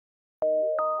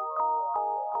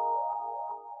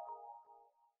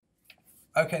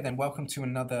Okay then, welcome to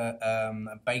another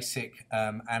basic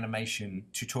animation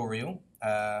tutorial.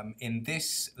 In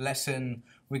this lesson,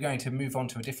 we're going to move on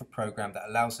to a different program that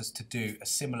allows us to do a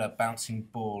similar bouncing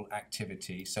ball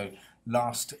activity. So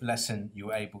last lesson, you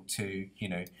were able to,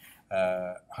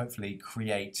 hopefully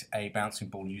create a bouncing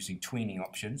ball using tweening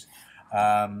options.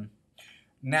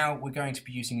 Now we're going to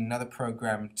be using another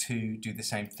program to do the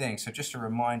same thing. So just a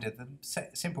reminder, the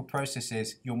simple process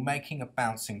is you're making a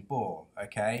bouncing ball,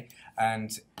 okay?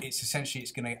 And it's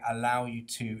going to allow you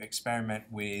to experiment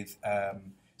with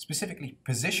specifically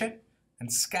position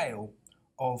and scale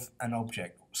of an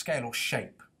object, scale or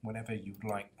shape, whatever you'd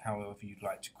like, however you'd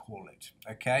like to call it,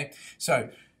 okay?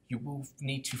 So you will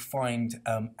need to find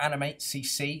Animate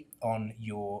CC on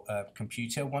your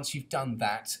computer. Once you've done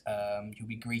that, you'll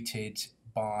be greeted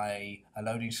by a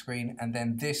loading screen, and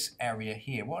then this area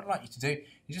here. What I'd like you to do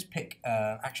is just pick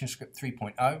ActionScript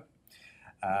 3.0,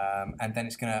 and then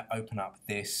it's going to open up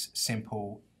this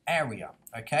simple area.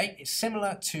 Okay, it's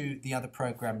similar to the other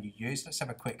program you used. Let's have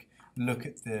a quick look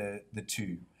at the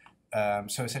two.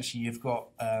 So essentially, you've got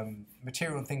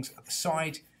material and things at the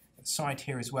side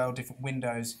here as well, different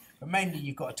windows, but mainly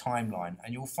you've got a timeline,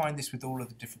 and you'll find this with all of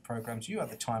the different programs. You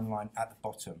have the timeline at the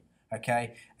bottom.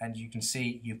 Okay, and you can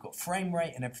see you've got frame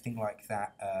rate and everything like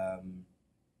that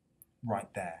right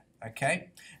there. Okay,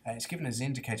 it's given as an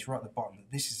indicator right at the bottom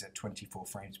that this is at 24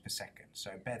 frames per second,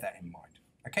 so bear that in mind.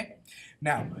 Okay,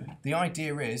 now the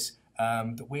idea is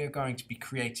that we are going to be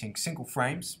creating single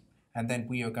frames, and then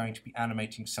we are going to be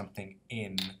animating something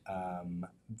in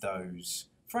those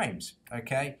frames,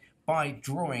 okay, by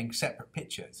drawing separate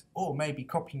pictures, or maybe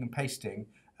copying and pasting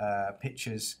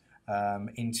pictures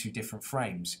into different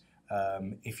frames.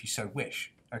 If you so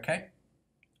wish, okay?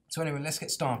 So anyway, let's get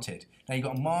started. Now you've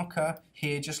got a marker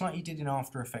here, just like you did in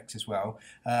After Effects as well,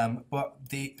 but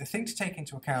the thing to take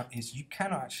into account is you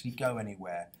cannot actually go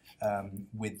anywhere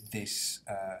with this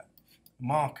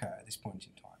marker at this point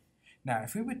in time. Now,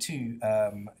 if we were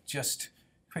to just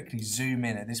quickly zoom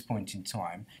in at this point in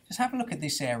time, just have a look at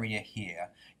this area here.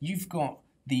 You've got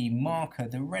the marker,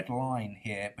 the red line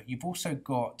here, but you've also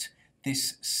got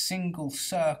this single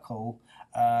circle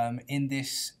in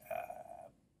this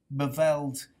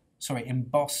embossed,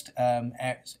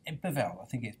 beveled, I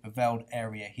think it's beveled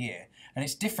area here, and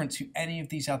it's different to any of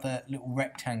these other little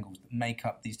rectangles that make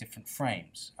up these different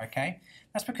frames, okay?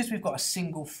 That's because we've got a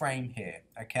single frame here,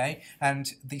 okay?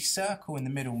 And the circle in the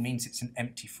middle means it's an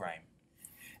empty frame.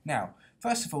 Now,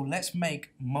 first of all, let's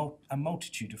make a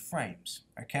multitude of frames,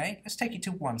 okay? Let's take it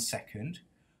to 1 second.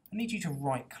 I need you to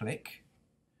right-click.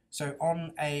 So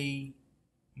on a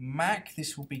Mac,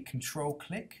 this will be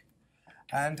Control-click,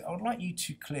 and I would like you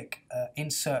to click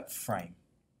Insert Frame,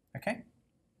 okay?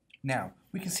 Now,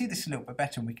 we can see this a little bit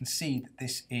better, and we can see that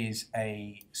this is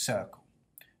a circle,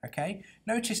 okay?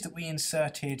 Notice that we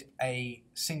inserted a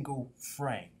single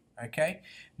frame, okay?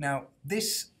 Now,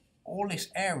 all this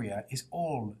area is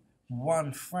all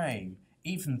one frame,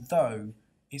 even though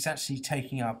it's actually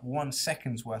taking up 1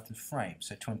 second's worth of frames,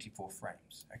 so 24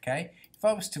 frames, okay? If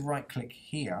I was to right-click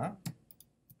here,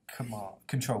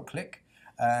 Control-click,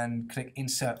 and click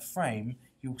Insert Frame,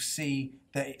 you'll see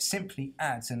that it simply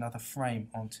adds another frame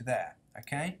onto there,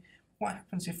 okay? What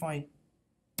happens if I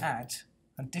add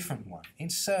a different one?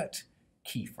 Insert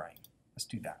Keyframe. Let's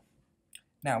do that.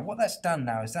 Now, what that's done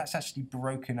now is that's actually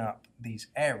broken up these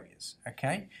areas,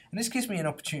 okay? And this gives me an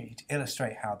opportunity to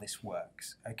illustrate how this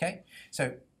works, okay?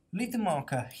 So, leave the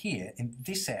marker here in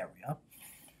this area,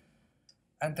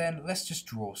 and then let's just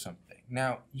draw something.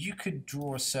 Now, you could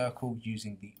draw a circle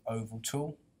using the oval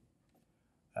tool,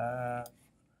 but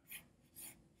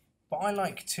I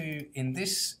like to, in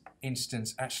this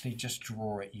instance, actually just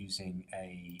draw it using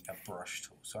a brush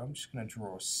tool. So I'm just going to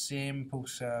draw a simple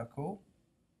circle.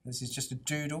 This is just a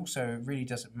doodle, so it really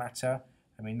doesn't matter.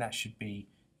 I mean, that should be,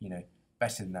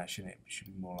 better than that, shouldn't it? It should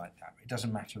be more like that. It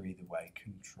doesn't matter either way.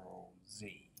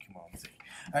 Control-Z, Command-Z.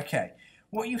 Okay,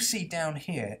 what you see down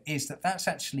here is that that's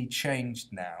actually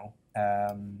changed now.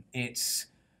 It's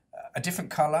a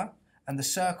different colour, and the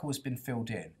circle has been filled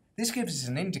in. This gives us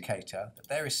an indicator that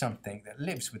there is something that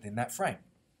lives within that frame.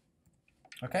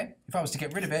 Okay, if I was to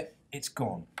get rid of it, it's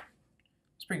gone.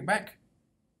 Let's bring it back.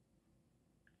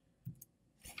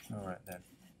 Alright then.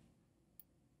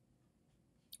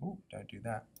 Oh, don't do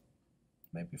that.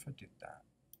 Maybe if I did that.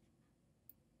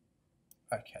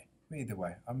 Okay, either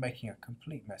way, I'm making a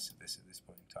complete mess of this at this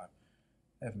point in time.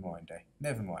 Never mind, eh?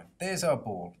 Never mind. There's our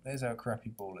ball. There's our crappy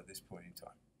ball at this point in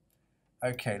time.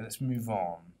 Okay, let's move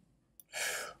on.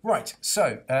 Right,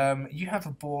 so you have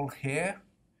a ball here.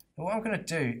 And what I'm going to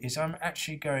do is I'm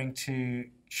actually going to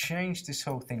change this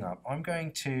whole thing up. I'm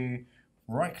going to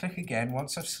right click again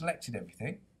once I've selected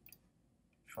everything.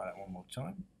 Try that one more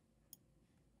time.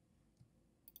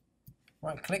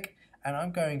 Right click, and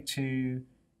I'm going to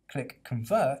click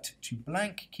Convert to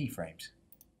Blank Keyframes.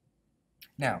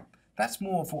 Now, that's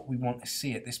more of what we want to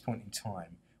see at this point in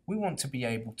time. We want to be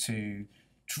able to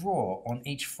draw on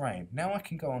each frame. Now I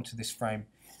can go onto this frame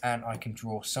and I can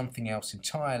draw something else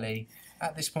entirely.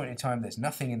 At this point in time, there's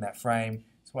nothing in that frame,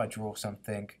 so I draw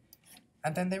something,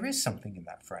 and then there is something in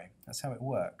that frame. That's how it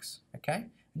works, okay?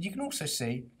 And you can also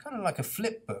see, kind of like a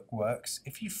flip book works,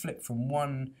 if you flip from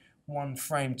one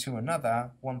frame to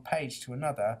another, one page to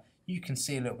another, you can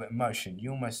see a little bit of motion.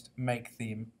 You almost make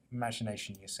the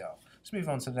imagination yourself. Let's move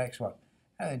on to the next one,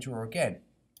 and then draw again.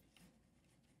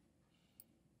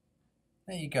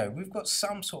 There you go. We've got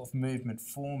some sort of movement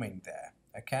forming there,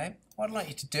 okay? What I'd like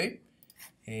you to do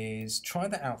is try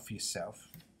that out for yourself.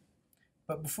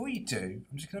 But before you do,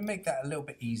 I'm just going to make that a little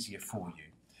bit easier for you.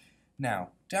 Now,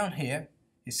 down here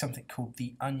is something called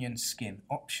the onion skin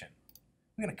option.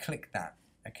 I'm going to click that,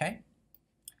 okay?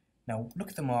 Now, look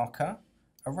at the marker.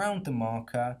 Around the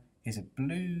marker is a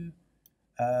blue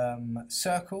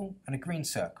circle and a green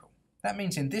circle. That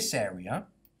means in this area,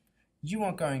 you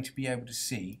are going to be able to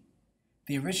see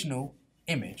the original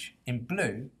image in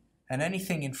blue and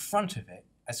anything in front of it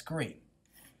as green.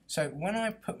 So when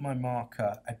I put my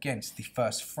marker against the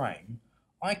first frame,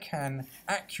 I can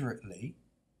accurately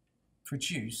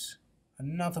produce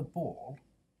another ball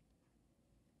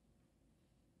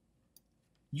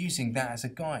using that as a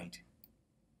guide.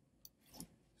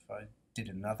 If I did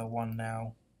another one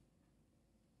now,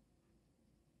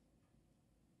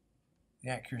 the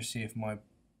accuracy of my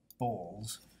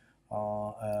balls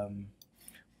are,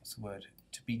 what's the word,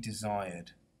 to be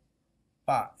desired.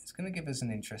 But it's going to give us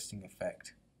an interesting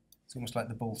effect. It's almost like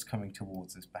the ball's coming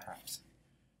towards us, perhaps,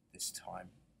 this time.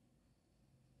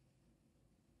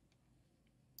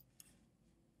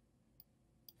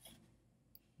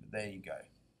 But there you go.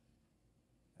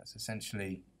 That's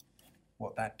essentially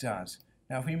what that does.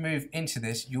 Now if we move into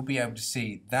this, you'll be able to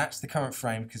see that's the current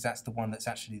frame because that's the one that's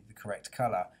actually the correct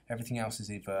colour. Everything else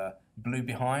is either blue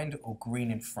behind or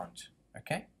green in front.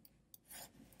 Okay?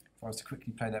 If I was to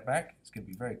quickly play that back, it's going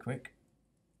to be very quick.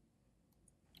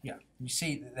 Yeah, you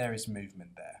see that there is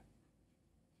movement there.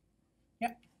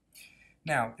 Yeah.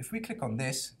 Now, if we click on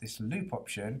this loop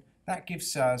option, that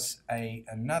gives us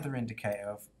another indicator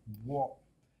of what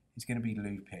is going to be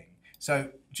looping.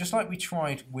 So, just like we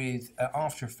tried with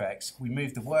After Effects, we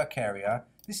move the work area.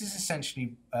 This is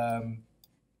essentially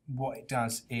what it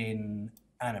does in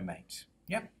Animate.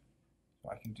 Yeah.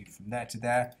 So I can do from there to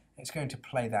there. It's going to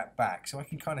play that back, so I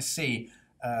can kind of see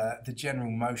the general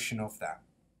motion of that.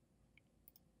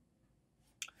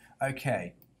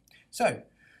 Okay, so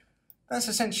that's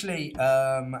essentially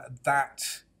that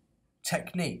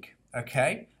technique,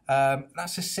 okay?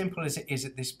 That's as simple as it is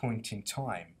at this point in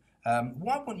time.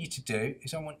 What I want you to do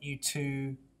is I want you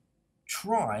to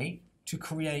try to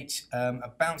create a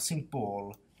bouncing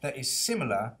ball that is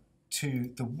similar to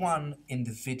the one in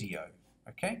the video,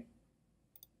 okay?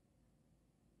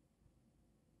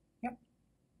 Yep.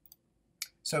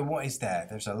 So what is there?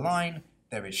 There's a line,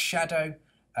 there is shadow,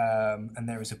 and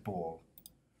there is a ball.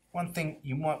 One thing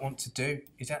you might want to do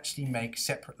is actually make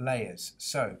separate layers.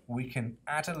 So we can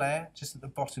add a layer just at the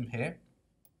bottom here,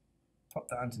 pop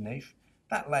that underneath.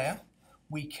 That layer,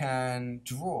 we can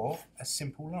draw a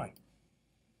simple line.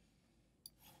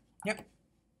 Yep,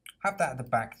 have that at the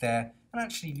back there and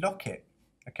actually lock it,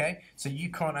 okay? So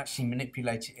you can't actually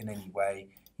manipulate it in any way.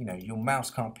 You know, your mouse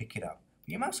can't pick it up. But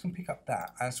your mouse can pick up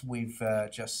that, as we've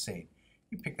just seen.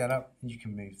 You pick that up and you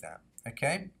can move that.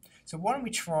 Okay, so why don't we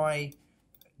try,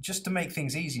 just to make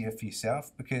things easier for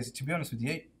yourself, because to be honest with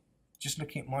you, just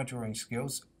looking at my drawing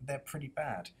skills, they're pretty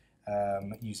bad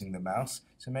using the mouse.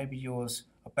 So maybe yours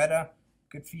are better.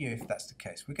 Good for you if that's the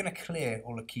case. We're going to clear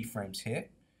all the keyframes here.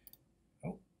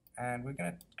 Oh, and we're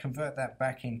going to convert that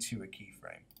back into a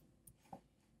keyframe.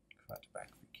 Convert it back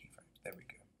to keyframes. There we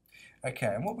go.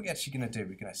 Okay, and what we're actually going to do,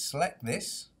 we're going to select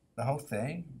this, the whole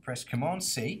thing, press Command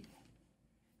C.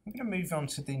 I'm going to move on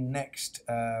to the next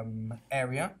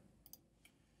area.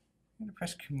 I'm going to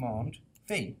press Command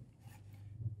V,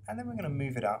 and then we're going to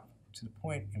move it up to the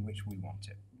point in which we want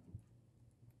it.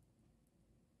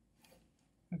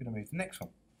 We're going to move the next one.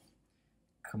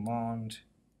 Command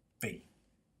V.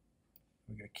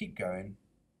 We're going to keep going.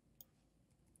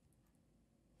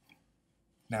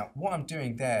 Now, what I'm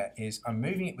doing there is I'm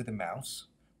moving it with the mouse,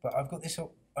 but I've got this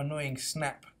annoying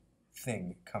snap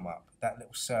thing come up, that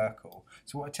little circle.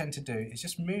 So what I tend to do is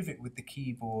just move it with the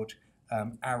keyboard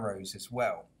arrows as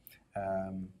well.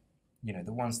 You know,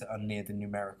 the ones that are near the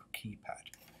numerical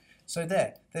keypad. So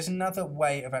there's another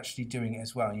way of actually doing it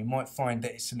as well. You might find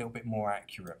that it's a little bit more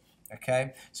accurate.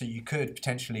 Okay, so you could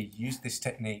potentially use this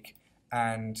technique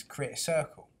and create a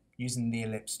circle using the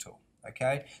ellipse tool.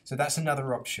 Okay, so that's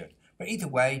another option. But either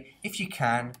way, if you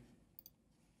can,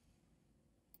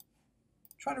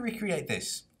 try to recreate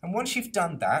this. And once you've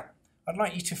done that, I'd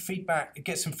like you to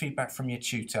get some feedback from your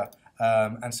tutor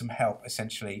and some help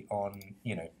essentially on,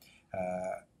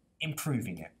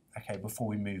 improving it. Okay, before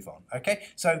we move on. Okay,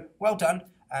 so well done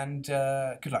and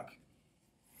good luck.